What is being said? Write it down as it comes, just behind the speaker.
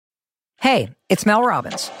Hey, it's Mel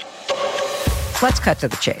Robbins. Let's cut to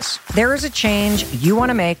the chase. There is a change you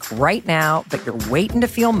want to make right now, but you're waiting to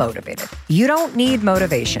feel motivated. You don't need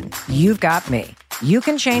motivation. You've got me. You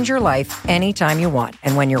can change your life anytime you want.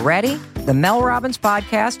 And when you're ready, the Mel Robbins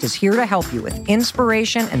Podcast is here to help you with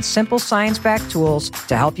inspiration and simple science-backed tools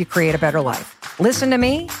to help you create a better life. Listen to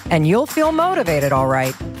me, and you'll feel motivated, all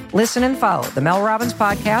right. Listen and follow the Mel Robbins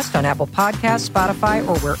Podcast on Apple Podcasts, Spotify,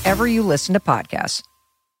 or wherever you listen to podcasts.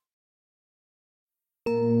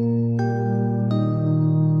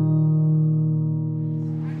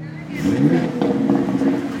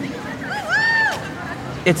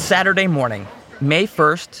 It's Saturday morning, May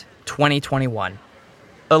 1st, 2021.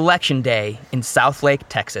 Election Day in Southlake,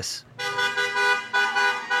 Texas.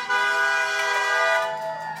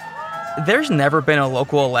 There's never been a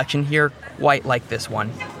local election here quite like this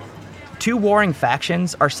one. Two warring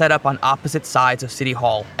factions are set up on opposite sides of City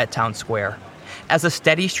Hall at Town Square, as a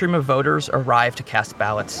steady stream of voters arrive to cast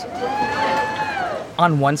ballots.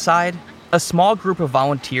 On one side, a small group of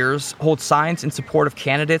volunteers hold signs in support of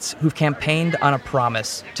candidates who've campaigned on a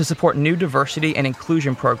promise to support new diversity and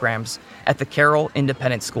inclusion programs at the Carroll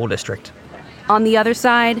Independent School District. On the other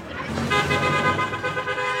side,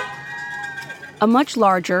 a much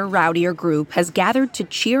larger, rowdier group has gathered to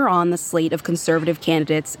cheer on the slate of conservative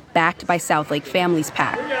candidates backed by Southlake Families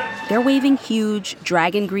PAC. They're waving huge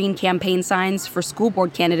dragon green campaign signs for school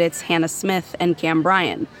board candidates Hannah Smith and Cam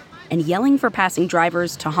Bryan, and yelling for passing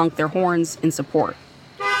drivers to honk their horns in support.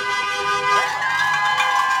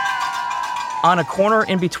 On a corner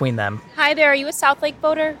in between them, Hi there, are you a Southlake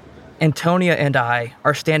voter? Antonia and I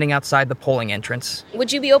are standing outside the polling entrance,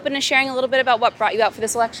 Would you be open to sharing a little bit about what brought you out for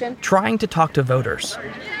this election? trying to talk to voters.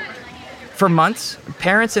 For months,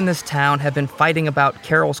 parents in this town have been fighting about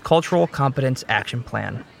Carroll's Cultural Competence Action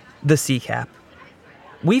Plan, the CCAP.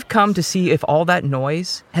 We've come to see if all that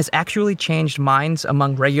noise has actually changed minds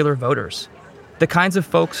among regular voters, the kinds of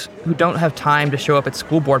folks who don't have time to show up at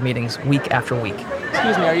school board meetings week after week.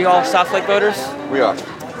 Excuse me, are you all Southlake voters? We are.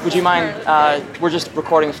 Would you mind, we're just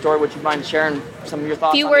recording a story, would you mind sharing some of your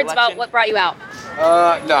thoughts A few on the words about election? what brought you out.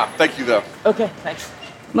 No, thank you though. Okay, thanks.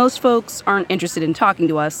 Most folks aren't interested in talking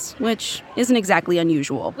to us, which isn't exactly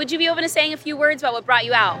unusual. Would you be open to saying a few words about what brought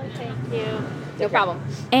you out? Thank you. No problem.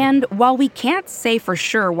 And while we can't say for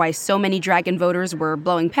sure why so many Dragon voters were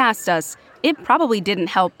blowing past us, it probably didn't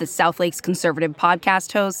help that Southlake's conservative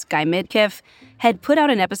podcast host, Guy Midkiff, had put out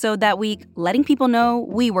an episode that week letting people know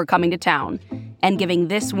we were coming to town and giving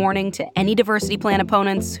this warning to any diversity plan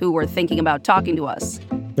opponents who were thinking about talking to us.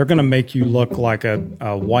 They're going to make you look like a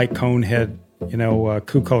white conehead, a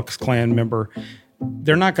Ku Klux Klan member.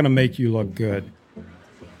 They're not going to make you look good.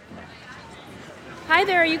 Hi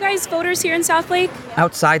there, are you guys voters here in Southlake?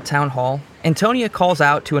 Outside Town Hall, Antonia calls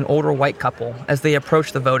out to an older white couple as they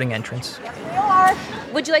approach the voting entrance.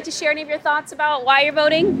 Would you like to share any of your thoughts about why you're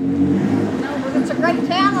voting? No, but it's a great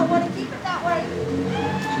town. I want to keep it that way.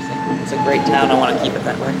 It's a great town, I want to keep it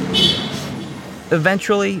that way.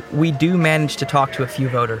 Eventually, we do manage to talk to a few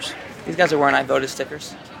voters. These guys are wearing I voted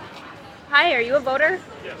stickers. Hi, are you a voter?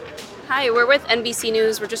 Yeah. Hi, we're with NBC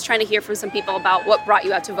News. We're just trying to hear from some people about what brought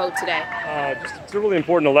you out to vote today. It's a really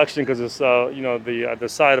important election because it's, the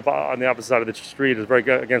side on the opposite side of the street is very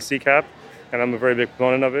against CCAP, and I'm a very big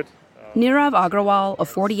proponent of it. Nirav Agrawal, a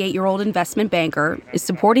 48-year-old investment banker, is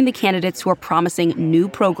supporting the candidates who are promising new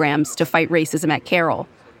programs to fight racism at Carroll.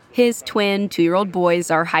 His twin 2-year-old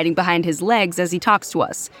boys are hiding behind his legs as he talks to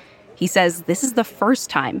us. He says this is the first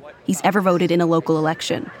time he's ever voted in a local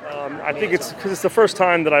election. I think it's because it's the first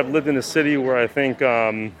time that I've lived in a city where I think,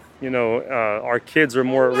 our kids are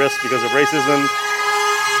more at risk because of racism.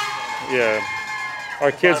 Yeah.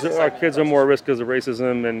 Our kids are more at risk because of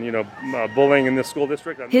racism and, bullying in this school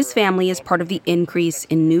district. His family is part of the increase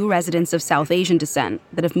in new residents of South Asian descent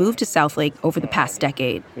that have moved to Southlake over the past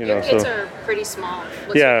decade. Your kids are pretty small.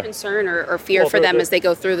 What's your concern or fear for them as they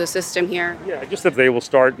go through the system here? Yeah, just if they will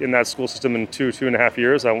start in that school system in 2.5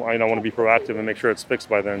 years, I want to be proactive and make sure it's fixed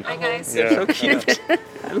by then. Hi, guys. Yeah. So cute.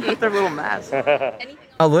 I love their little masks.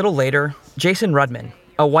 A little later, Jason Rudman,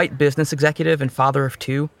 a white business executive and father of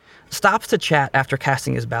 2, stops to chat after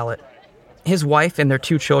casting his ballot. His wife and their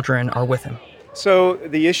 2 children are with him. So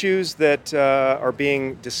the issues that are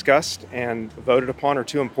being discussed and voted upon are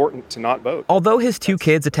too important to not vote. Although his 2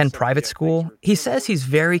 kids attend private school, he says he's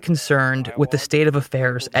very concerned with the state of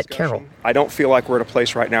affairs at Carroll. I don't feel like we're at a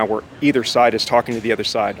place right now where either side is talking to the other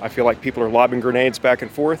side. I feel like people are lobbing grenades back and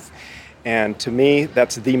forth, and to me,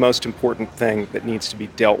 that's the most important thing that needs to be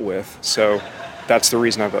dealt with. So that's the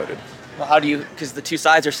reason I voted. Well, how do you, because the 2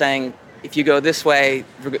 sides are saying, if you go this way,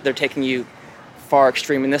 they're taking you far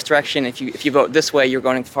extreme in this direction. If you vote this way, you're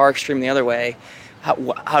going far extreme the other way.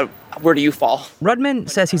 Where do you fall? Rudman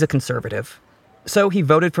says he's a conservative, so he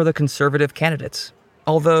voted for the conservative candidates.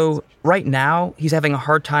 Although right now, he's having a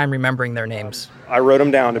hard time remembering their names. I wrote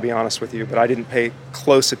them down, to be honest with you, but I didn't pay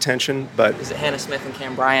close attention. But is it Hannah Smith and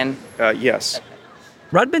Cam Bryan? Yes.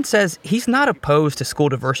 Rudman says he's not opposed to school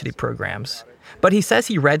diversity programs, but he says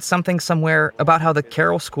he read something somewhere about how the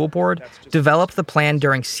Carroll School Board developed the plan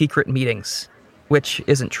during secret meetings, which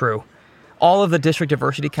isn't true. All of the District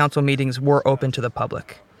Diversity Council meetings were open to the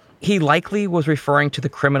public. He likely was referring to the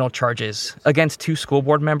criminal charges against 2 school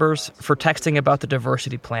board members for texting about the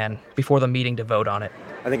diversity plan before the meeting to vote on it.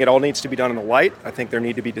 I think it all needs to be done in the light. I think there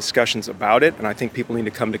need to be discussions about it, and I think people need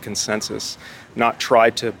to come to consensus, not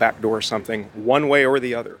try to backdoor something one way or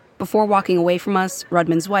the other. Before walking away from us,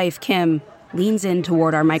 Rudman's wife, Kim, leans in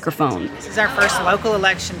toward our microphone. This is our first local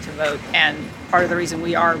election to vote, and part of the reason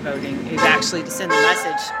we are voting is actually to send the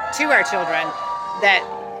message to our children that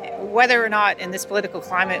whether or not in this political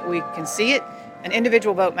climate we can see it, an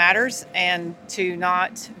individual vote matters, and to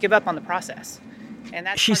not give up on the process. And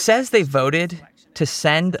that's she says they voted to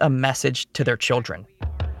send a message to their children.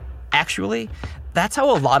 Actually, that's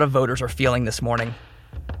how a lot of voters are feeling this morning.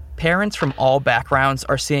 Parents from all backgrounds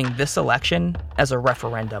are seeing this election as a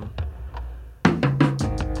referendum.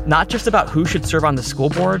 Not just about who should serve on the school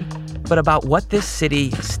board, but about what this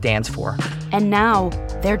city stands for. And now,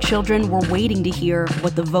 their children were waiting to hear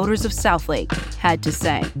what the voters of Southlake had to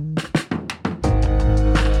say.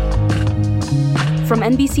 From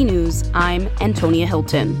NBC News, I'm Antonia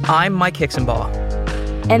Hilton. I'm Mike Hixenbaugh.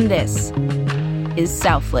 And this is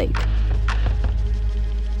Southlake.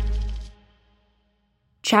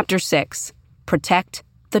 Chapter 6, Protect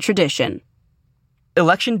the Tradition.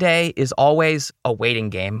 Election day is always a waiting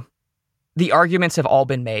game. The arguments have all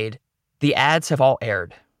been made. The ads have all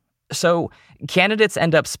aired. So candidates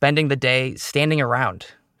end up spending the day standing around,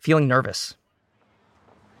 feeling nervous.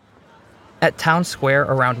 At Town Square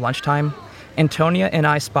around lunchtime, Antonia and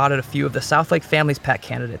I spotted a few of the Southlake Families PAC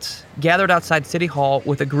candidates gathered outside City Hall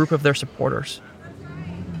with a group of their supporters.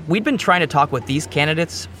 We'd been trying to talk with these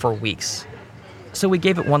candidates for weeks, so we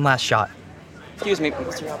gave it one last shot. Excuse me,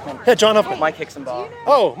 Mr. Huffman. Yeah, John Huffman. Mike Hixenbaugh.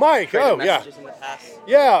 Oh, Mike. Oh, yeah.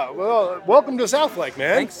 Yeah, well, welcome to Southlake,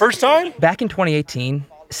 man. Thanks. First time? Back in 2018,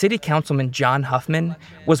 City Councilman John Huffman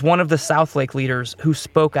was one of the Southlake leaders who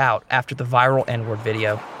spoke out after the viral N-word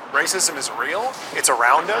video. Racism is real, it's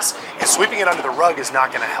around us, and sweeping it under the rug is not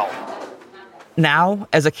going to help. Now,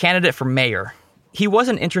 as a candidate for mayor, he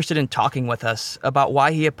wasn't interested in talking with us about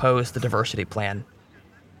why he opposed the diversity plan.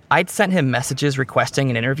 I'd sent him messages requesting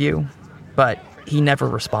an interview, but he never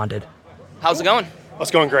responded. How's it going? Oh,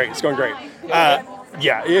 it's going great. It's going great.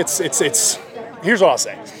 Yeah, it's. Here's what I'll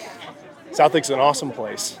say. Southlake's an awesome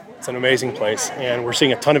place. It's an amazing place, and we're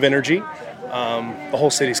seeing a ton of energy. The whole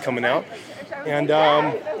city's coming out, and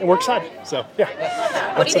we're excited. So,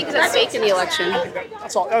 yeah. What do you think is at stake in the election?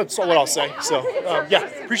 That's all what I'll say. So, yeah,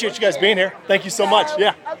 appreciate you guys being here. Thank you so much.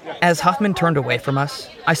 Yeah. As Huffman turned away from us,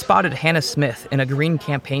 I spotted Hannah Smith in a green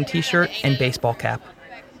campaign t-shirt and baseball cap.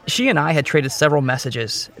 She and I had traded several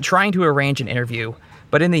messages, trying to arrange an interview,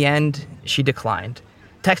 but in the end, she declined,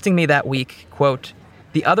 texting me that week, quote,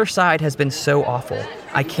 "The other side has been so awful.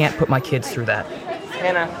 I can't put my kids through that."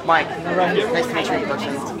 Hannah, Mike, nice to meet you in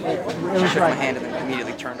person. She shook my hand and then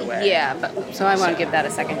immediately turned away. Yeah, but so I want to give that a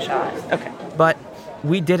second shot. Okay. But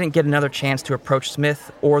we didn't get another chance to approach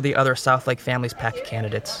Smith or the other Southlake Families PAC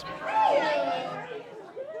candidates.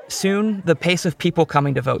 Soon, the pace of people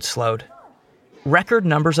coming to vote slowed. Record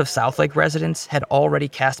numbers of Southlake residents had already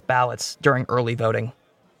cast ballots during early voting.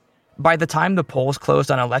 By the time the polls closed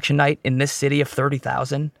on election night in this city of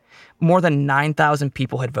 30,000, more than 9,000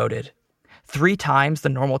 people had voted, 3 times the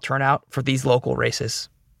normal turnout for these local races.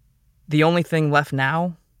 The only thing left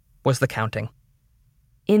now was the counting.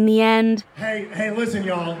 In the end, Hey, listen,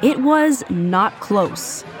 y'all. it was not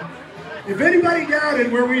close. If anybody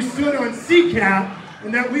doubted where we stood on CCAP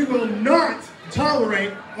and that we will not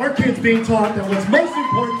tolerate our kids being taught that what's most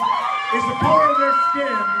important is the color of their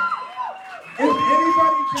skin.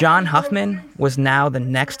 John Huffman was now the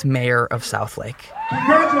next mayor of Southlake.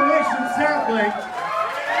 Congratulations, Southlake.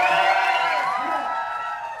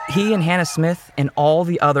 He and Hannah Smith and all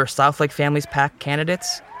the other Southlake Families PAC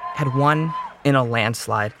candidates had won in a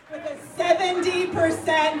landslide. With a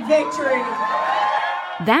 70% victory.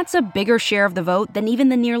 That's a bigger share of the vote than even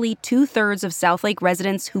the nearly 2/3 of Southlake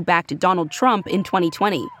residents who backed Donald Trump in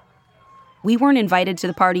 2020. We weren't invited to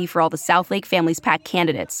the party for all the Southlake Families PAC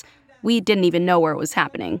candidates. We didn't even know where it was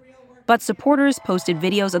happening. But supporters posted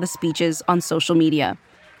videos of the speeches on social media.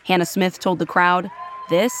 Hannah Smith told the crowd,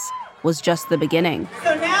 "This was just the beginning.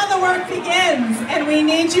 So now the work begins, and we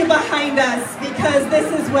need you behind us because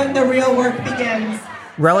this is when the real work begins.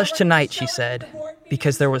 Relish tonight, she said,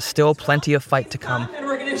 because there was still plenty of fight to come. And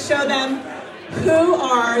we're going to show them who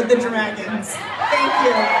are the dragons. Thank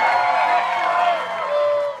you.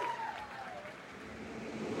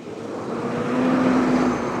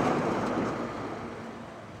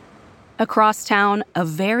 Across town, a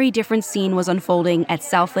very different scene was unfolding at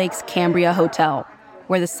Southlake's Cambria Hotel,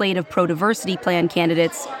 where the slate of pro-diversity plan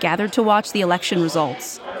candidates gathered to watch the election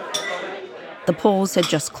results. The polls had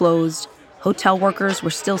just closed. Hotel workers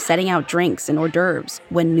were still setting out drinks and hors d'oeuvres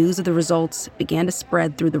when news of the results began to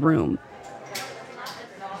spread through the room.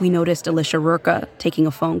 We noticed Alicia Rurka taking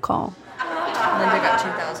a phone call. Linda got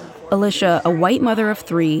 2,000. Alicia, a white mother of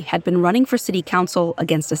 3, had been running for city council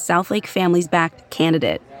against a Southlake Families-backed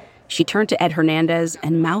candidate. She turned to Ed Hernandez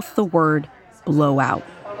and mouthed the word, blowout.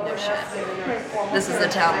 No shit. This is the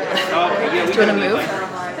town. Do you want to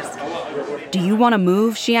move? Do you want to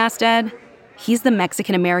move? She asked Ed. He's the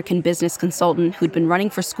Mexican-American business consultant who'd been running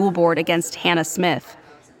for school board against Hannah Smith.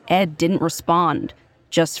 Ed didn't respond,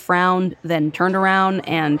 just frowned, then turned around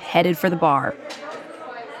and headed for the bar.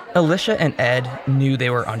 Alicia and Ed knew they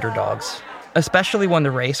were underdogs, especially when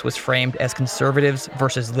the race was framed as conservatives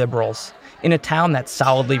versus liberals in a town that's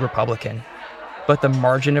solidly Republican. But the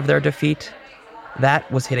margin of their defeat,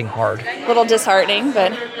 that was hitting hard. A little disheartening, but...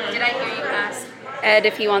 Did I hear you ask Ed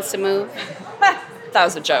if he wants to move? That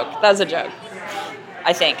was a joke.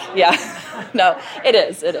 I think, yeah. No, it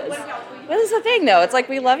is. But it's the thing, though. It's like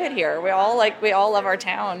we love it here. We all love our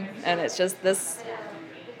town. And it's just this,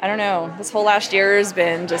 I don't know, this whole last year has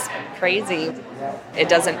been just crazy. It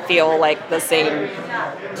doesn't feel like the same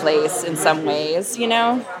place in some ways, you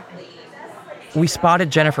know? We spotted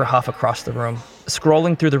Jennifer Huff across the room,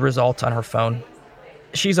 scrolling through the results on her phone.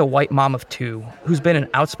 She's a white mom of 2 who's been an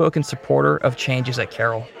outspoken supporter of changes at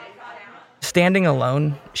Carroll. Standing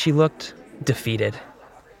alone, she looked defeated.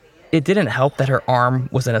 It didn't help that her arm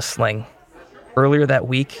was in a sling. Earlier that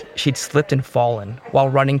week, she'd slipped and fallen while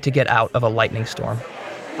running to get out of a lightning storm.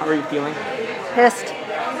 How are you feeling? Pissed.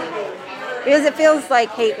 Because it feels like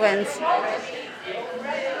hate wins.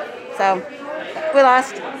 So, we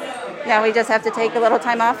lost. Now we just have to take a little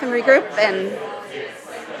time off and regroup, and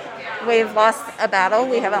we've lost a battle.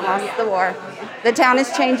 We haven't lost the war. The town is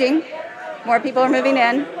changing. More people are moving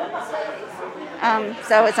in.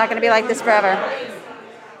 So it's not going to be like this forever.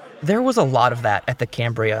 There was a lot of that at the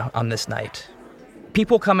Cambria on this night.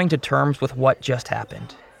 People coming to terms with what just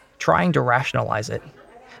happened, trying to rationalize it,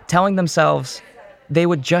 telling themselves they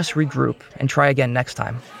would just regroup and try again next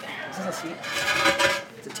time. Just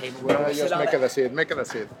make it a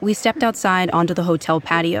seat. We stepped outside onto the hotel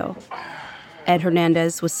patio. Ed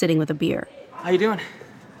Hernandez was sitting with a beer. How you doing?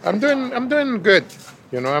 I'm doing good.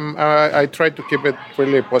 You know, I try to keep it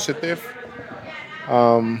really positive.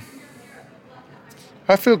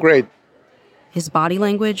 I feel great. His body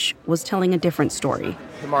language was telling a different story.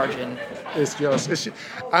 The margin.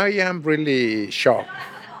 I am really shocked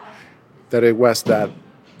that it was that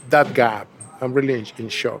gap. I'm really in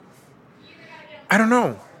shock. I don't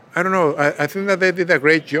know. I think that they did a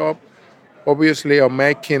great job, obviously, of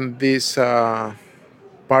making this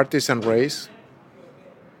partisan race.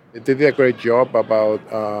 They did a great job about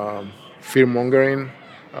fear-mongering,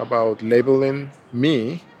 about labeling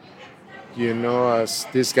me, you know, as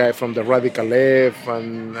this guy from the radical left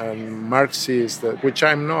and Marxist, which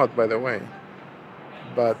I'm not, by the way.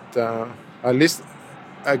 But at least,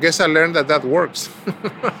 I guess I learned that works.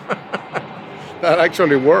 That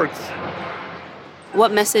actually works.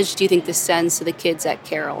 What message do you think this sends to the kids at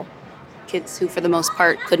Carroll? Kids who, for the most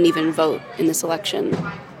part, couldn't even vote in this election.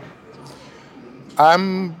 I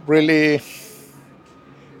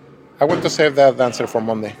want to save that answer for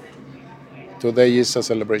Monday. Today is a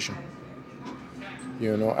celebration.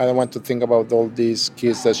 You know, I don't want to think about all these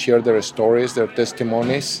kids that share their stories, their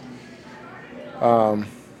testimonies. I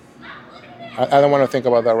don't want to think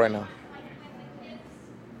about that right now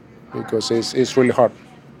because it's really hard.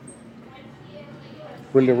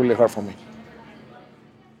 Really, really hard for me.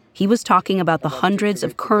 He was talking about the hundreds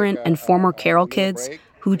of current and former Carroll kids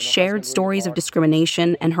who'd shared stories of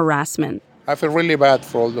discrimination and harassment. I feel really bad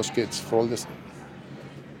for all those kids, for all this,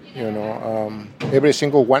 you know, every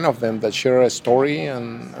single one of them that share a story,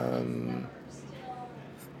 and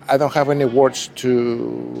I don't have any words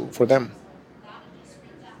for them.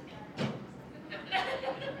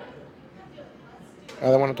 I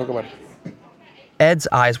don't want to talk about it. Ed's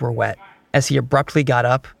eyes were wet as he abruptly got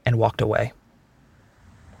up and walked away.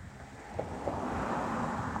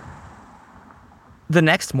 The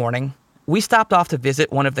next morning, we stopped off to visit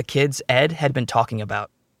one of the kids Ed had been talking about.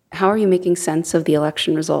 How are you making sense of the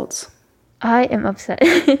election results? I am upset.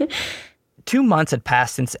 2 months had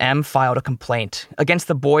passed since Em filed a complaint against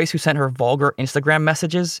the boys who sent her vulgar Instagram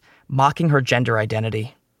messages mocking her gender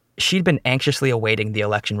identity. She'd been anxiously awaiting the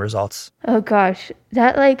election results. Oh gosh,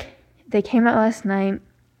 they came out last night,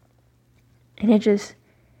 and it just,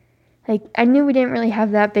 I knew we didn't really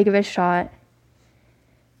have that big of a shot,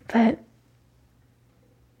 but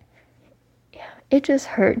yeah, it just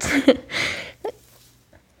hurts.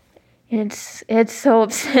 It's so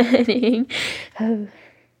upsetting.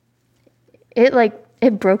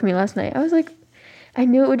 It broke me last night. I was like, I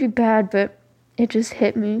knew it would be bad, but it just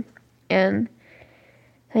hit me. And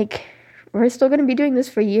we're still going to be doing this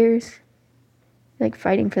for years,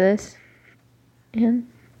 fighting for this. And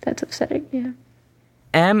that's upsetting, yeah.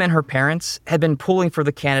 Em and her parents had been pulling for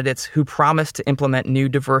the candidates who promised to implement new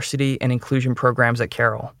diversity and inclusion programs at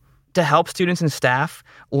Carroll to help students and staff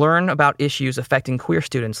learn about issues affecting queer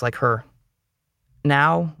students like her.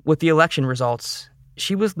 Now, with the election results,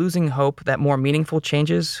 she was losing hope that more meaningful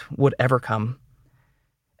changes would ever come.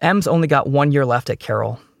 Em's only got 1 year left at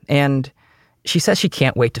Carroll, and she says she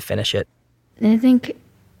can't wait to finish it. And I think,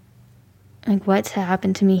 what's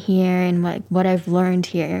happened to me here and what I've learned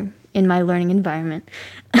here in my learning environment,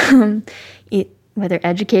 whether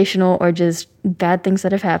educational or just bad things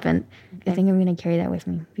that have happened, I think I'm going to carry that with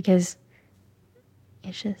me because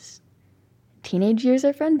it's just teenage years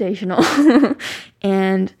are foundational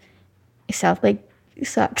and Southlake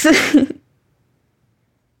sucks.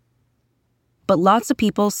 But lots of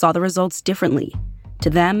people saw the results differently.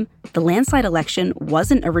 To them, the landslide election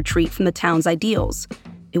wasn't a retreat from the town's ideals.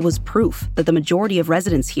 It was proof that the majority of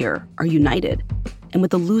residents here are united. And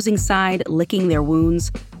with the losing side licking their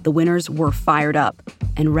wounds, the winners were fired up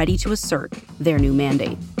and ready to assert their new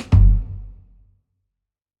mandate.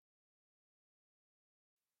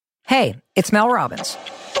 Hey, it's Mel Robbins.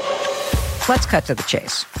 Let's cut to the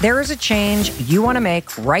chase. There is a change you want to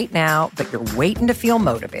make right now, but you're waiting to feel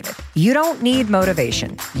motivated. You don't need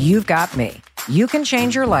motivation. You've got me. You can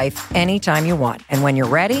change your life anytime you want. And when you're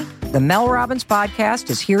ready, the Mel Robbins Podcast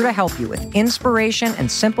is here to help you with inspiration and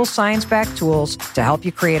simple science-backed tools to help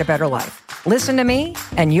you create a better life. Listen to me,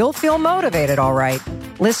 and you'll feel motivated, all right.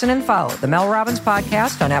 Listen and follow the Mel Robbins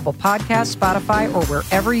Podcast on Apple Podcasts, Spotify, or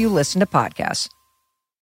wherever you listen to podcasts.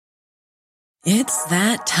 It's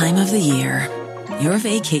that time of the year. Your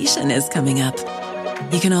vacation is coming up.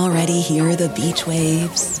 You can already hear the beach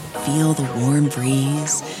waves, feel the warm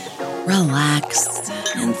breeze, relax,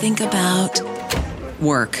 and think about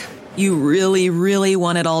work. You really, really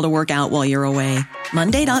want it all to work out while you're away.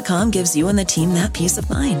 Monday.com gives you and the team that peace of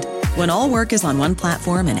mind. When all work is on one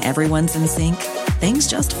platform and everyone's in sync, things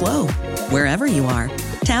just flow. Wherever you are,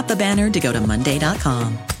 tap the banner to go to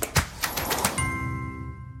Monday.com.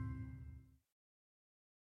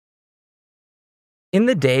 In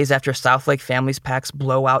the days after Southlake Families PAC's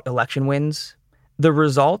blowout election wins, the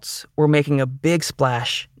results were making a big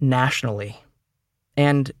splash nationally.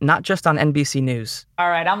 And not just on NBC News. All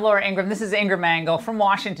right, I'm Laura Ingraham. This is Ingram Angle from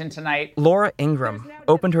Washington tonight. Laura Ingraham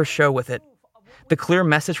opened her show with it. The clear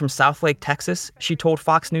message from Southlake, Texas, she told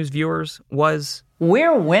Fox News viewers was,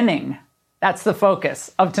 "We're winning." That's the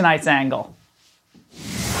focus of tonight's angle.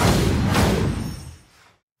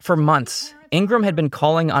 For months, Ingraham had been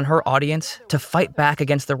calling on her audience to fight back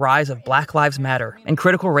against the rise of Black Lives Matter and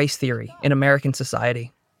critical race theory in American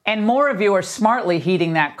society. And more of you are smartly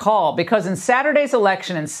heeding that call, because in Saturday's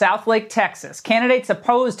election in Southlake, Texas, candidates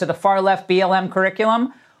opposed to the far-left BLM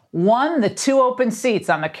curriculum won the 2 open seats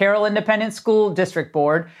on the Carroll Independent School District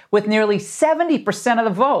Board with nearly 70% of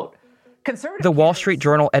the vote. The Wall Street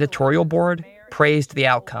Journal editorial board praised the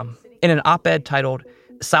outcome in an op-ed titled,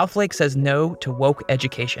 "Southlake Says No to Woke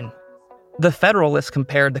Education." The Federalist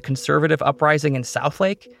compared the conservative uprising in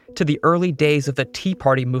Southlake to the early days of the Tea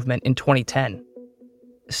Party movement in 2010.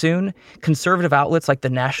 Soon, conservative outlets like the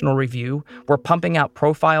National Review were pumping out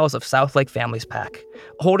profiles of Southlake Families PAC,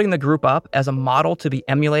 holding the group up as a model to be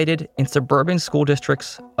emulated in suburban school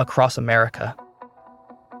districts across America.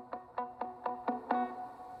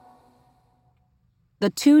 The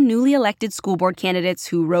 2 newly elected school board candidates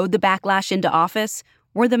who rode the backlash into office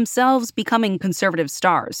were themselves becoming conservative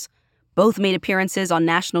stars. Both made appearances on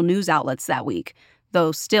national news outlets that week,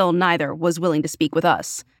 though still neither was willing to speak with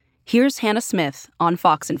us. Here's Hannah Smith on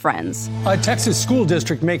Fox and Friends. A Texas school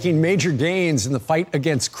district making major gains in the fight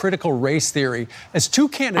against critical race theory. As two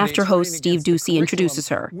candidates... After host Steve Doocy introduces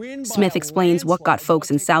her, Smith explains what got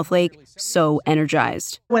folks in Southlake so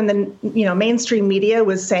energized. When the mainstream media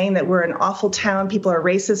was saying that we're an awful town, people are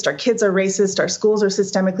racist, our kids are racist, our schools are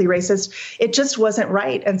systemically racist, it just wasn't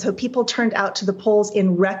right. And so people turned out to the polls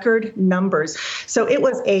in record numbers. So it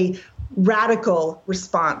was a radical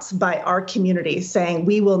response by our community saying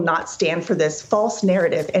we will not stand for this false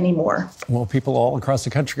narrative anymore. Well, people all across the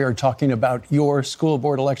country are talking about your school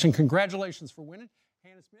board election. Congratulations for winning.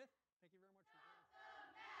 Hannah Smith, thank you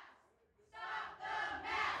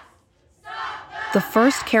very much. The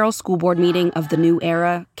first Carroll School Board meeting of the new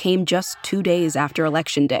era came just 2 days after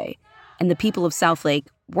Election Day, and the people of Southlake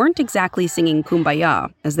weren't exactly singing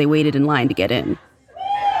Kumbaya as they waited in line to get in.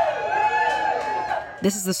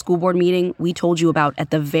 This is the school board meeting we told you about at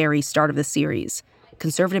the very start of the series.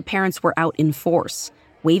 Conservative parents were out in force,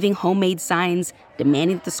 waving homemade signs,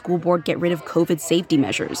 demanding that the school board get rid of COVID safety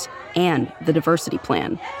measures and the diversity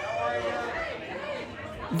plan.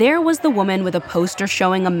 There was the woman with a poster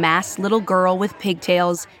showing a masked little girl with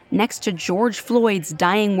pigtails next to George Floyd's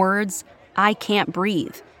dying words, "I can't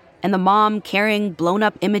breathe," and the mom carrying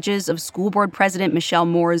blown-up images of school board president Michelle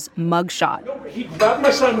Moore's mugshot. He grabbed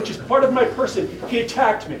my son, which is part of my person. He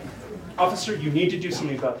attacked me. Officer, you need to do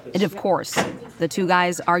something about this. And of course, the two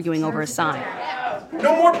guys arguing over a sign.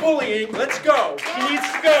 No more bullying. Let's go. He needs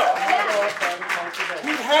to go.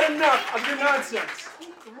 We've had enough of your nonsense.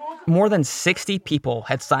 More than 60 people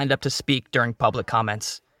had signed up to speak during public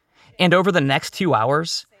comments. And over the next 2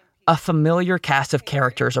 hours, a familiar cast of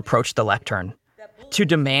characters approached the lectern to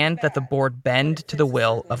demand that the board bend to the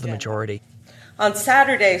will of the majority. On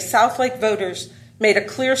Saturday, Southlake voters made a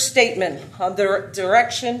clear statement on the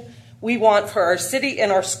direction we want for our city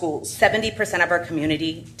and our schools. 70% of our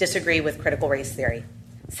community disagree with critical race theory.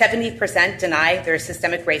 70% deny there is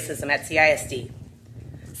systemic racism at CISD.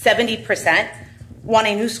 70% want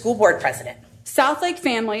a new school board president. Southlake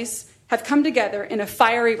families have come together in a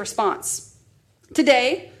fiery response.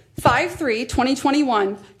 Today,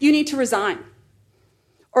 5/3/2021, you need to resign,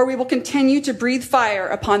 or we will continue to breathe fire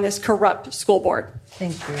upon this corrupt school board.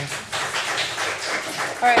 Thank you.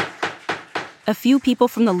 All right. A few people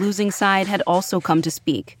from the losing side had also come to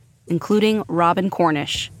speak, including Robin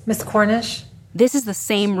Cornish. Ms. Cornish? This is the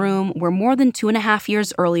same room where more than 2.5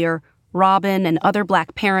 years earlier, Robin and other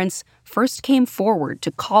Black parents first came forward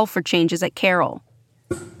to call for changes at Carroll.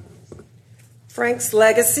 Frank's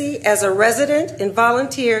legacy as a resident and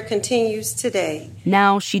volunteer continues today.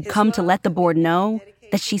 Now she'd come to let the board know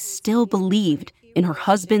that she still believed in her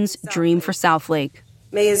husband's dream for Southlake.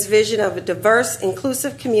 May his vision of a diverse,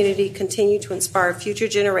 inclusive community continue to inspire future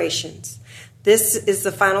generations. This is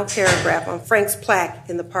the final paragraph on Frank's plaque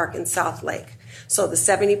in the park in Southlake. So the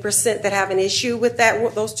 70% that have an issue with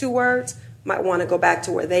those two words might want to go back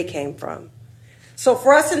to where they came from. So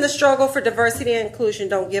for us in the struggle for diversity and inclusion,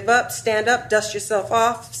 don't give up, stand up, dust yourself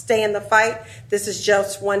off, stay in the fight. This is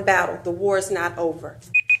just one battle. The war is not over.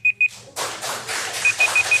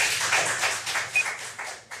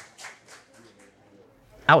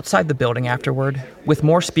 Outside the building afterward, with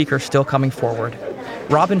more speakers still coming forward,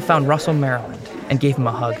 Robin found Russell Maryland and gave him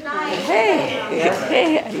a hug.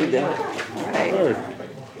 Hey, how you doing? All right. Hey.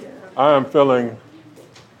 I am feeling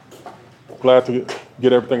glad to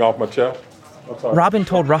get everything off my chest. Robin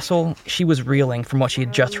told Russell she was reeling from what she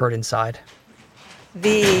had just heard inside.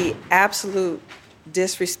 The absolute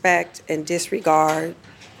disrespect and disregard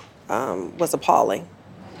was appalling.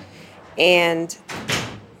 And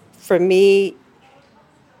for me,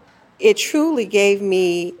 it truly gave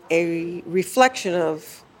me a reflection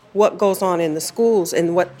of what goes on in the schools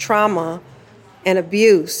and what trauma and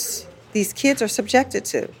abuse these kids are subjected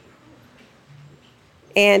to.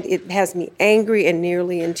 And it has me angry and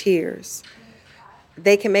nearly in tears.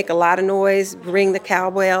 They can make a lot of noise, ring the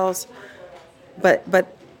cowbells, but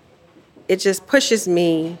it just pushes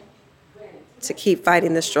me to keep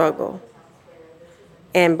fighting the struggle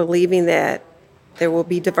and believing that there will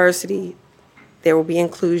be diversity, there will be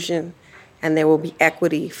inclusion, and there will be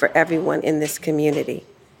equity for everyone in this community.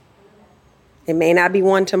 It may not be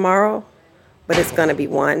one tomorrow, but it's going to be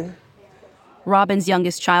one. Robin's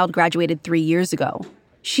youngest child graduated 3 years ago.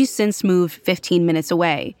 She's since moved 15 minutes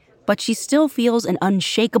away, but she still feels an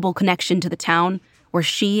unshakable connection to the town where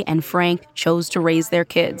she and Frank chose to raise their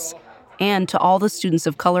kids, and to all the students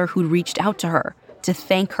of color who reached out to her to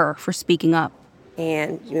thank her for speaking up.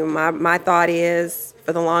 And my thought is,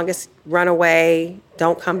 for the longest, run away,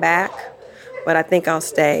 don't come back. But I think I'll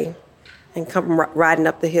stay and come riding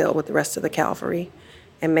up the hill with the rest of the cavalry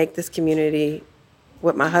and make this community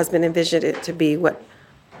what my husband envisioned it to be, what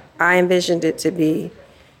I envisioned it to be,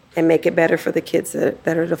 and make it better for the kids that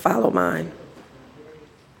are to follow mine.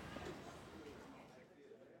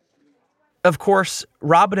 Of course,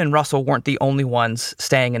 Robin and Russell weren't the only ones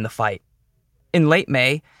staying in the fight. In late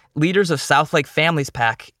May, leaders of Southlake Families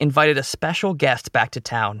PAC invited a special guest back to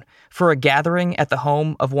town for a gathering at the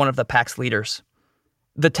home of one of the PAC's leaders.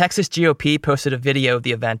 The Texas GOP posted a video of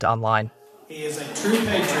the event online. He is a true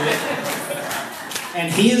patriot,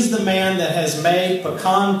 and he is the man that has made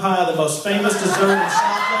pecan pie the most famous dessert in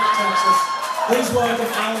Southlake, Texas. Please welcome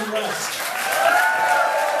Allen West.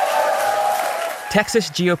 Texas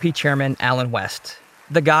GOP Chairman Allen West,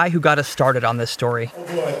 the guy who got us started on this story. Oh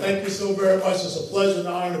boy, thank you so very much. It's a pleasure and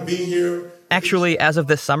honor to be here. Actually, as of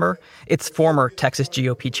this summer, it's former Texas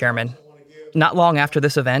GOP chairman. Not long after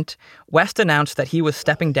this event, West announced that he was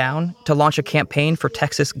stepping down to launch a campaign for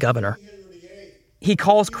Texas governor. He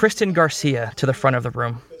calls Kristen Garcia to the front of the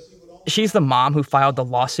room. She's the mom who filed the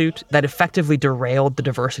lawsuit that effectively derailed the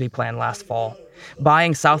diversity plan last fall,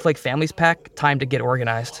 buying Southlake Families PAC time to get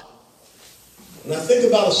organized. And I think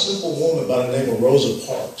about a simple woman by the name of Rosa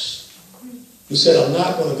Parks, who said, I'm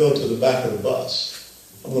not going to go to the back of the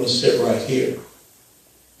bus. I'm going to sit right here.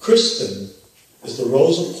 Kristen is the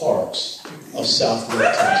Rosa Parks of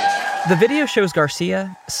Southlake, Texas. The video shows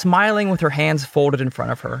Garcia smiling with her hands folded in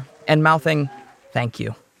front of her and mouthing, "Thank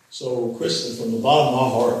you." So, Kristen, from the bottom of my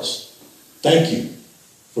heart, thank you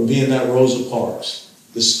for being that Rosa Parks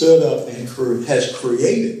that stood up and has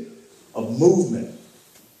created a movement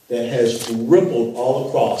that has rippled all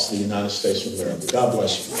across the United States of America. God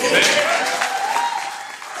bless you.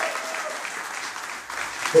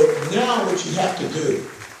 But now what you have to do,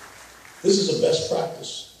 this is a best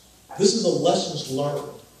practice. This is a lessons learned.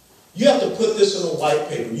 You have to put this in a white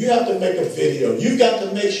paper. You have to make a video. You've got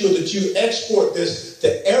to make sure that you export this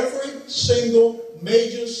to every single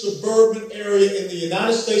major suburban area in the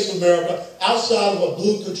United States of America outside of a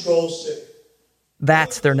blue-controlled city.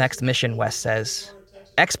 That's their next mission, West says.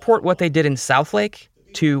 Export what they did in Southlake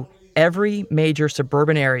to every major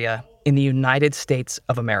suburban area in the United States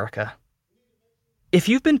of America. If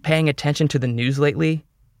you've been paying attention to the news lately,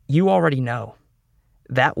 you already know.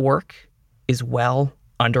 That work is well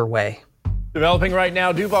underway. Developing right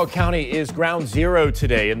now, Duval County is ground zero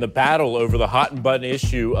today in the battle over the hot-button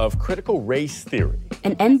issue of critical race theory.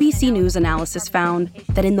 An NBC News analysis found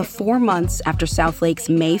that in the 4 months after Southlake's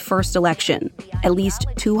May 1st election, at least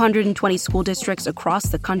 220 school districts across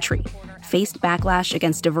the country faced backlash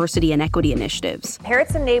against diversity and equity initiatives.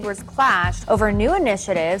 Parents and neighbors clashed over new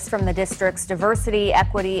initiatives from the district's diversity,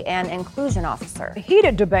 equity, and inclusion officer. A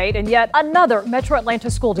heated debate in yet another Metro Atlanta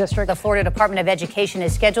school district. The Florida Department of Education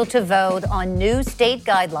is scheduled to vote on new state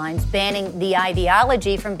guidelines banning the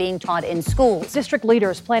ideology from being taught in schools. District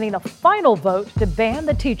leaders planning a final vote to ban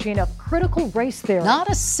the teaching of critical race theory. Not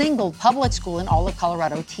a single public school in all of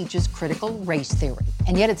Colorado teaches critical race theory,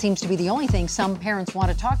 and yet it seems to be the only thing some parents want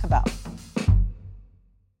to talk about.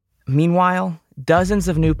 Meanwhile, dozens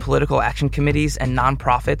of new political action committees and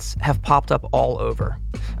nonprofits have popped up all over,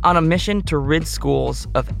 on a mission to rid schools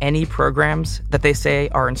of any programs that they say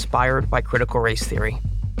are inspired by critical race theory.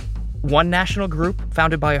 One national group,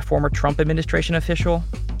 founded by a former Trump administration official,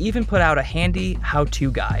 even put out a handy how-to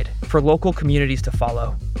guide for local communities to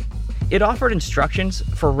follow. It offered instructions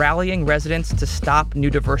for rallying residents to stop new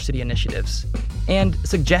diversity initiatives and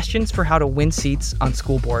suggestions for how to win seats on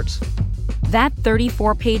school boards. That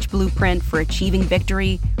 34-page blueprint for achieving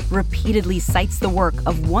victory repeatedly cites the work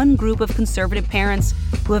of one group of conservative parents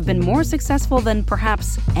who have been more successful than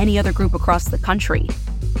perhaps any other group across the country.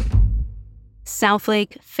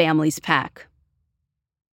 Southlake Families PAC.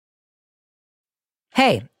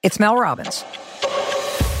 Hey, it's Mel Robbins.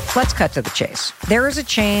 Let's cut to the chase. There is a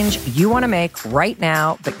change you want to make right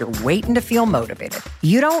now, but you're waiting to feel motivated.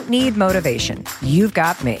 You don't need motivation. You've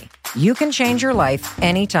got me. You can change your life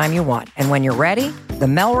anytime you want. And when you're ready, the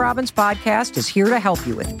Mel Robbins Podcast is here to help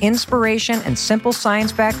you with inspiration and simple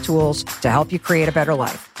science-backed tools to help you create a better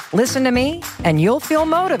life. Listen to me, and you'll feel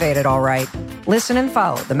motivated, all right. Listen and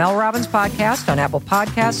follow the Mel Robbins Podcast on Apple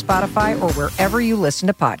Podcasts, Spotify, or wherever you listen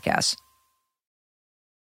to podcasts.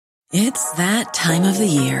 It's that time of the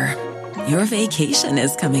year. Your vacation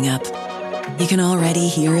is coming up. You can already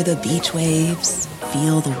hear the beach waves,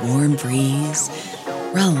 feel the warm breeze,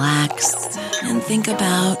 relax, and think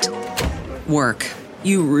about work.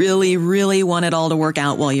 You really, really want it all to work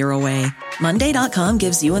out while you're away. Monday.com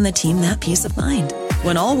gives you and the team that peace of mind.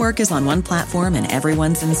 When all work is on one platform and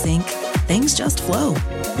everyone's in sync, things just flow.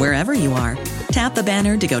 Wherever you are, tap the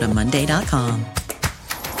banner to go to Monday.com.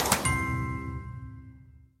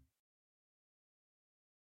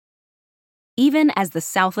 Even as the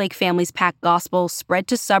Southlake Families Pack gospel spread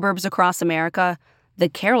to suburbs across America, the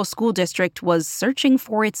Carroll School District was searching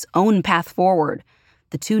for its own path forward.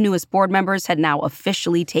 The 2 newest board members had now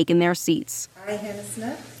officially taken their seats. I, Hannah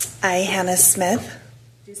Smith. I, Hannah Smith.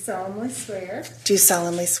 Do solemnly swear. Do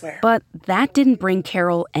solemnly swear. But that didn't bring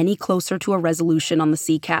Carroll any closer to a resolution on the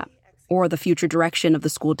CCAP or the future direction of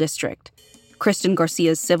the school district. Kristen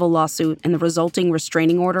Garcia's civil lawsuit and the resulting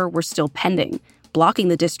restraining order were still pending, blocking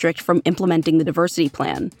the district from implementing the diversity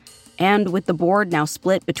plan. And with the board now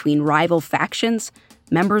split between rival factions,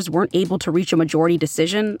 members weren't able to reach a majority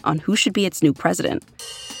decision on who should be its new president.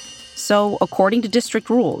 So, according to district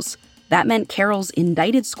rules, that meant Carroll's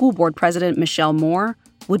indicted school board president, Michelle Moore,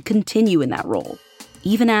 would continue in that role,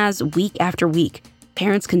 even as, week after week,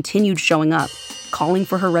 parents continued showing up, calling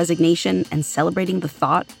for her resignation and celebrating the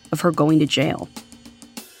thought of her going to jail.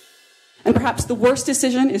 And perhaps the worst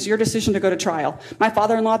decision is your decision to go to trial. My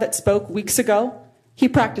father-in-law that spoke weeks ago, he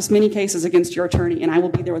practiced many cases against your attorney, and I will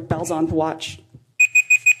be there with bells on to watch.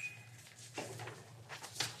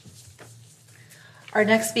 Our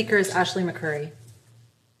next speaker is Ashley McCurry.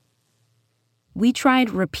 We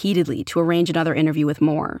tried repeatedly to arrange another interview with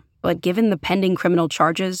Moore, but given the pending criminal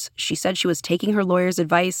charges, she said she was taking her lawyer's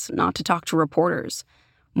advice not to talk to reporters.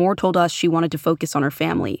 Moore told us she wanted to focus on her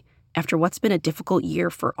family after what's been a difficult year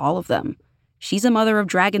for all of them. She's a mother of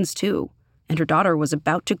dragons, too, and her daughter was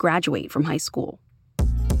about to graduate from high school.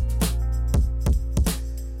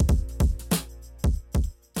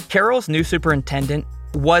 Carroll's new superintendent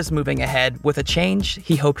was moving ahead with a change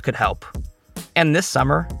he hoped could help. And this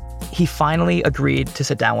summer, he finally agreed to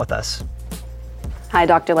sit down with us. Hi,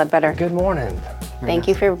 Dr. Ledbetter. Good morning. Thank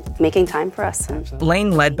you for making time for us.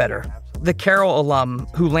 Lane Ledbetter, the Carroll alum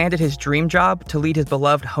who landed his dream job to lead his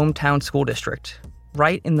beloved hometown school district,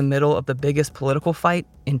 right in the middle of the biggest political fight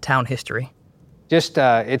in town history.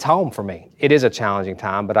 It's home for me. It is a challenging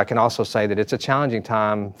time, but I can also say that it's a challenging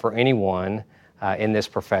time for anyone in this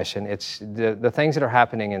profession. It's the things that are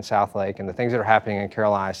happening in Southlake and the things that are happening in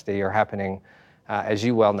Carroll ISD are happening, as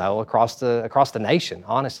you well know, across the nation,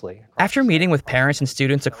 honestly. After meeting with parents and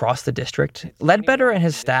students across the district, Ledbetter and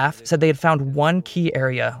his staff said they had found one key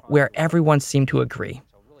area where everyone seemed to agree.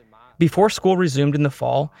 Before school resumed in the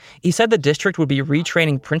fall, he said the district would be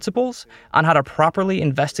retraining principals on how to properly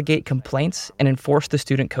investigate complaints and enforce the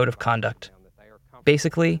student code of conduct.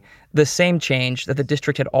 Basically, the same change that the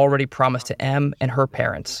district had already promised to Em and her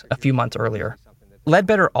parents a few months earlier.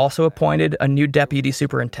 Ledbetter also appointed a new deputy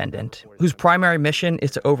superintendent, whose primary mission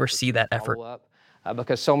is to oversee that effort.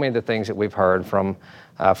 Because so many of the things that we've heard from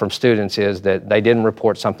students is that they didn't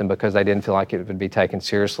report something because they didn't feel like it would be taken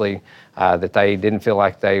seriously, that they didn't feel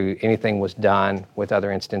like anything was done with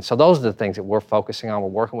other incidents. So those are the things that we're focusing on. We're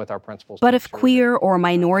working with our principals. But if queer or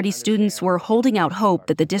minority students were holding out hope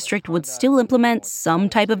that the district would still implement some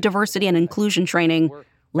type of diversity and inclusion training,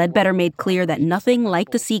 Ledbetter made clear that nothing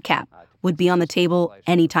like the CCAP would be on the table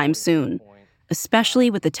anytime soon,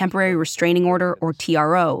 especially with the temporary restraining order, or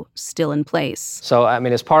TRO, still in place. So,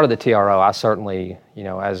 as part of the TRO, I certainly,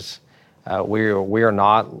 as we are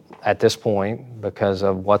not at this point, because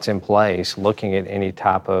of what's in place, looking at any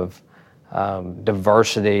type of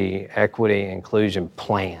diversity, equity, inclusion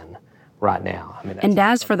plan right now. And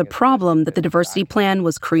as for the problem that the diversity plan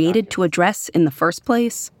was created to address in the first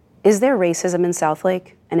place, is there racism in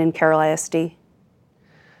Southlake and in Carroll ISD?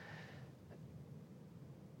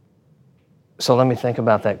 So let me think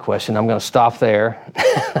about that question. I'm going to stop there.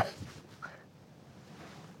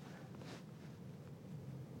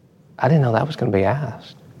 I didn't know that was going to be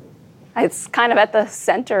asked. It's kind of at the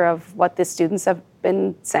center of what the students have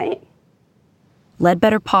been saying.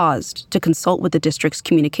 Ledbetter paused to consult with the district's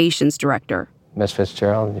communications director. Ms.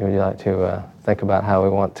 Fitzgerald, would you like to think about how we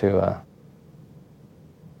want to...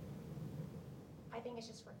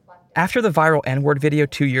 After the viral N-word video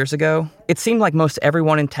 2 years ago, it seemed like most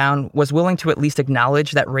everyone in town was willing to at least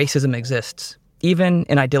acknowledge that racism exists, even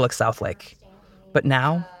in idyllic Southlake. But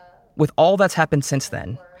now, with all that's happened since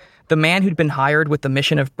then, the man who'd been hired with the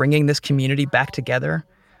mission of bringing this community back together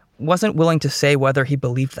wasn't willing to say whether he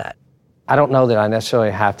believed that. I don't know that I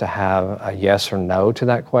necessarily have to have a yes or no to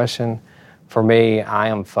that question. For me, I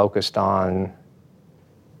am focused on,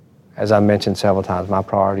 as I mentioned several times, my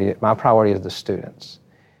priority is the students.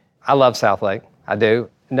 I love Southlake, I do.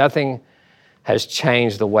 Nothing has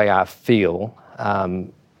changed the way I feel.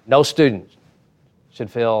 No student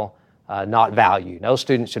should feel not valued. No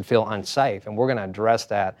student should feel unsafe, and we're going to address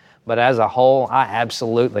that. But as a whole, I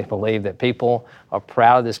absolutely believe that people are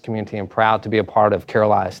proud of this community and proud to be a part of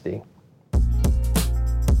Carroll ISD.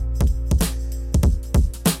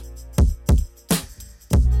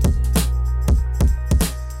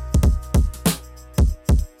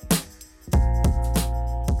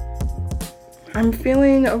 I'm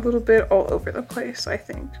feeling a little bit all over the place, I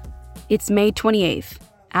think. It's May 28th.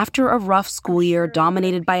 After a rough school year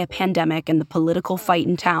dominated by a pandemic and the political fight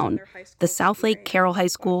in town, the Southlake Carroll High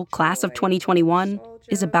School class of 2021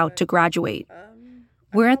 is about to graduate.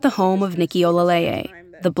 We're at the home of Nikki Olaleye,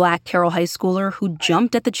 the Black Carroll High Schooler who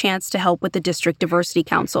jumped at the chance to help with the District Diversity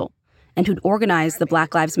Council and who'd organized the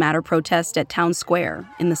Black Lives Matter protest at Town Square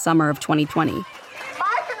in the summer of 2020.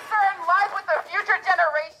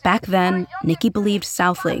 Back then, Nikki believed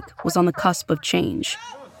Southlake was on the cusp of change.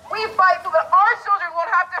 We fight so that our children won't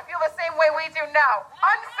have to feel the same way we do now,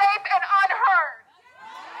 unsafe and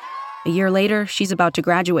unheard. A year later, she's about to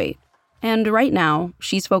graduate. And right now,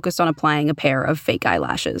 she's focused on applying a pair of fake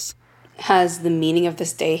eyelashes. Has the meaning of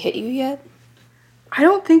this day hit you yet? I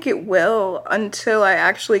don't think it will until I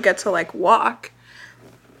actually get to, walk.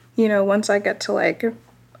 Once I get to,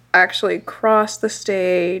 actually cross the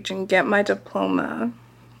stage and get my diploma,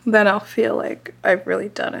 then I'll feel like I've really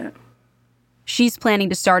done it. She's planning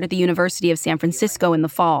to start at the University of San Francisco in the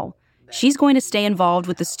fall. She's going to stay involved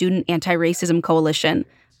with the Student Anti-Racism Coalition,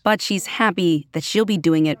 but she's happy that she'll be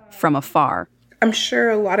doing it from afar. I'm sure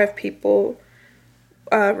a lot of people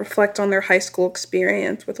reflect on their high school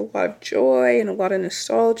experience with a lot of joy and a lot of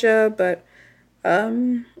nostalgia, but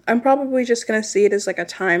I'm probably just going to see it as a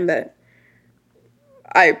time that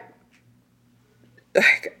I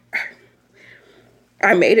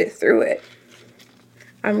made it through it.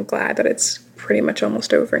 I'm glad that it's pretty much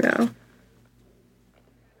almost over now.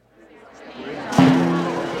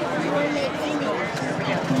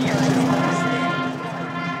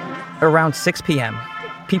 Around 6 p.m.,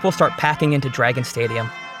 people start packing into Dragon Stadium.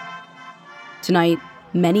 Tonight,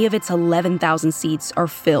 many of its 11,000 seats are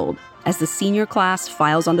filled as the senior class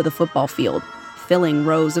files onto the football field, filling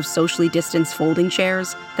rows of socially distanced folding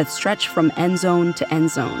chairs that stretch from end zone to end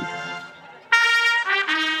zone.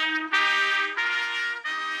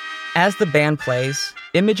 As the band plays,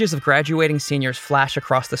 images of graduating seniors flash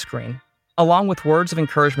across the screen, along with words of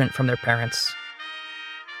encouragement from their parents.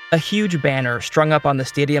 A huge banner strung up on the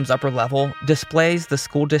stadium's upper level displays the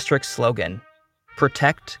school district's slogan,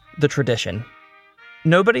 "Protect the Tradition."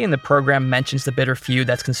 Nobody in the program mentions the bitter feud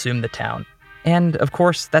that's consumed the town. And, of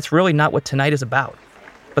course, that's really not what tonight is about.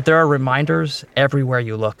 But there are reminders everywhere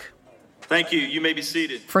you look. Thank you. You may be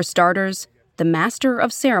seated. For starters, the master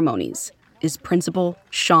of ceremonies is Principal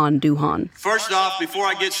Sean Duhan. First off, before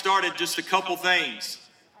I get started, just a couple things.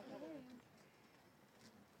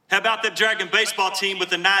 How about the Dragon baseball team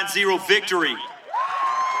with a 9-0 victory?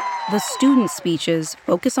 The student speeches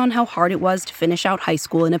focus on how hard it was to finish out high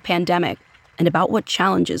school in a pandemic and about what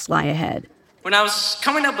challenges lie ahead. When I was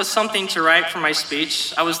coming up with something to write for my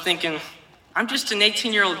speech, I was thinking, I'm just an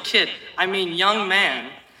 18-year-old kid, young man,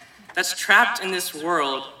 that's trapped in this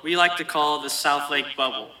world we like to call the Southlake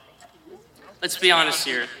bubble. Let's be honest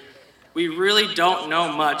here. We really don't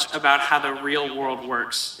know much about how the real world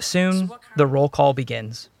works. Soon, the roll call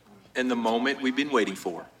begins. And the moment we've been waiting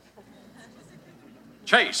for.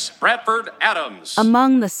 Chase Bradford Adams.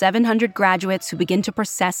 Among the 700 graduates who begin to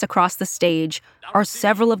process across the stage are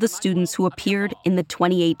several of the students who appeared in the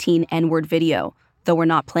 2018 N-word video, though we're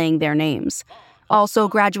not playing their names. Also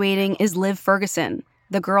graduating is Liv Ferguson,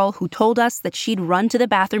 the girl who told us that she'd run to the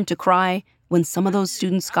bathroom to cry when some of those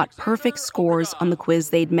students got perfect scores on the quiz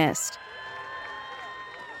they'd missed.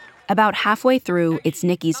 About halfway through, it's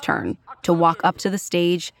Nikki's turn to walk up to the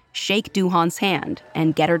stage, shake Duhan's hand,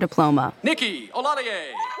 and get her diploma. Nikki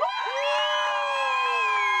Olaleye.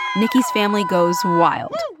 Nikki's family goes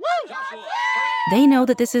wild. They know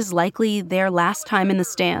that this is likely their last time in the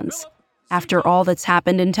stands. After all that's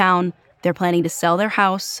happened in town, they're planning to sell their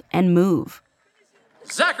house and move.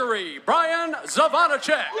 Zachary Brian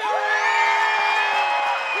Zavanacek.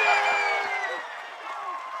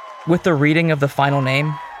 With the reading of the final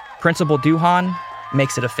name, Principal Duhan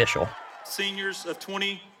makes it official. Seniors of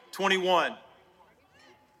 2021.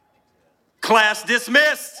 Class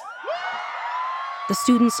dismissed. The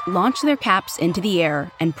students launch their caps into the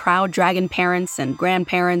air, and proud Dragon parents and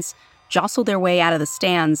grandparents jostle their way out of the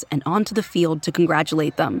stands and onto the field to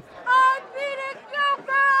congratulate them.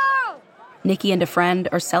 Nikki and a friend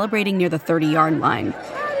are celebrating near the 30-yard line.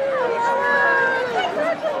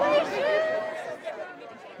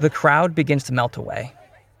 The crowd begins to melt away.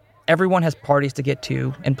 Everyone has parties to get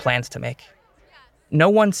to and plans to make. No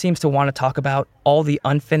one seems to want to talk about all the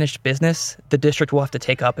unfinished business the district will have to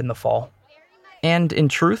take up in the fall. And in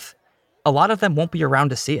truth, a lot of them won't be around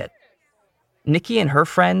to see it. Nikki and her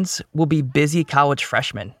friends will be busy college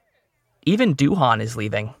freshmen. Even Duhan is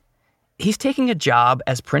leaving. He's taking a job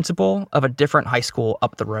as principal of a different high school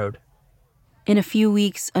up the road. In a few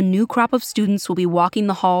weeks, a new crop of students will be walking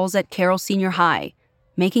the halls at Carroll Senior High,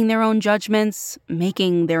 making their own judgments,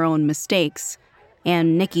 making their own mistakes,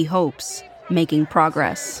 and Nikki hopes making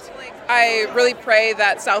progress. I really pray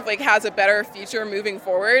that Southlake has a better future moving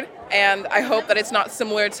forward, and I hope that it's not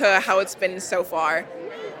similar to how it's been so far.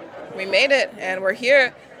 We made it, and we're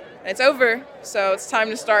here, and it's over, so it's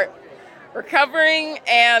time to start recovering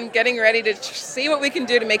and getting ready to see what we can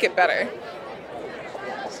do to make it better.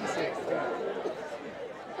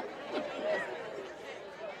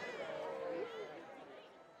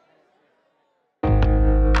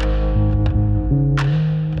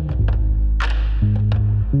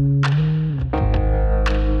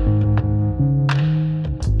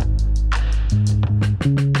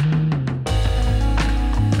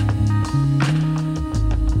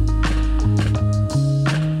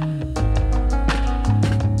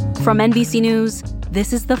 From NBC News,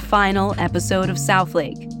 this is the final episode of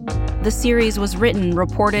Southlake. The series was written,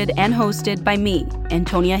 reported, and hosted by me,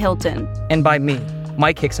 Antonia Hilton. And by me,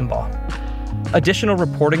 Mike Hixenbaugh. Additional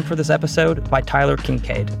reporting for this episode by Tyler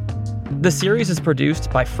Kincaid. The series is produced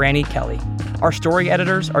by Franny Kelly. Our story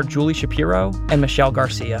editors are Julie Shapiro and Michelle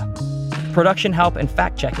Garcia. Production help and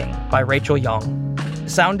fact-checking by Rachel Young.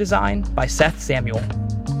 Sound design by Seth Samuel.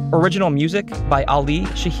 Original music by Ali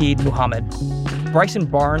Shahid Muhammad. Bryson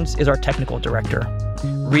Barnes is our technical director.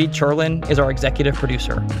 Reed Cherlin is our executive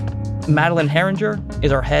producer. Madeline Herringer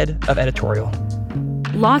is our head of editorial.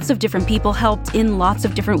 Lots of different people helped in lots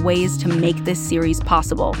of different ways to make this series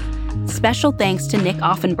possible. Special thanks to Nick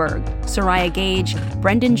Offenberg, Soraya Gage,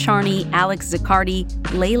 Brendan Charney, Alex Zaccardi,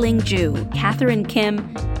 Lei-Ling Ju, Catherine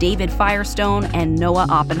Kim, David Firestone, and Noah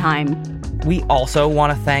Oppenheim. We also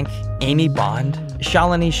want to thank Amy Bond,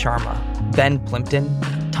 Shalini Sharma, Ben Plimpton,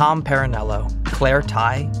 Tom Parinello, Claire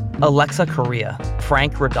Ty, Alexa Correa,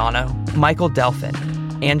 Frank Rodano, Michael Delphin,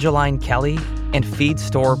 Angeline Kelly, and Feed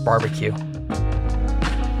Store Barbecue.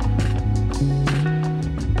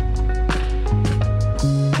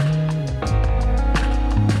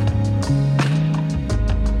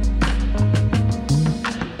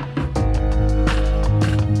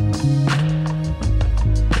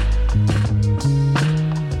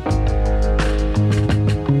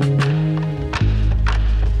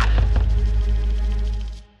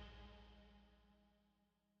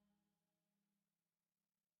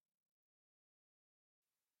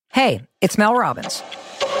 Hey, it's Mel Robbins.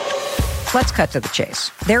 Let's cut to the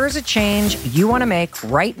chase. There is a change you want to make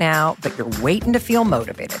right now, but you're waiting to feel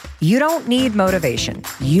motivated. You don't need motivation.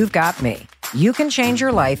 You've got me. You can change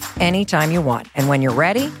your life anytime you want. And when you're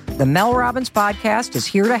ready, the Mel Robbins Podcast is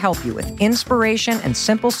here to help you with inspiration and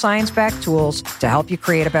simple science-backed tools to help you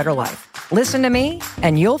create a better life. Listen to me,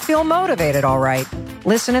 and you'll feel motivated, all right.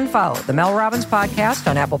 Listen and follow the Mel Robbins Podcast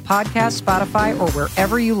on Apple Podcasts, Spotify, or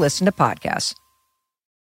wherever you listen to podcasts.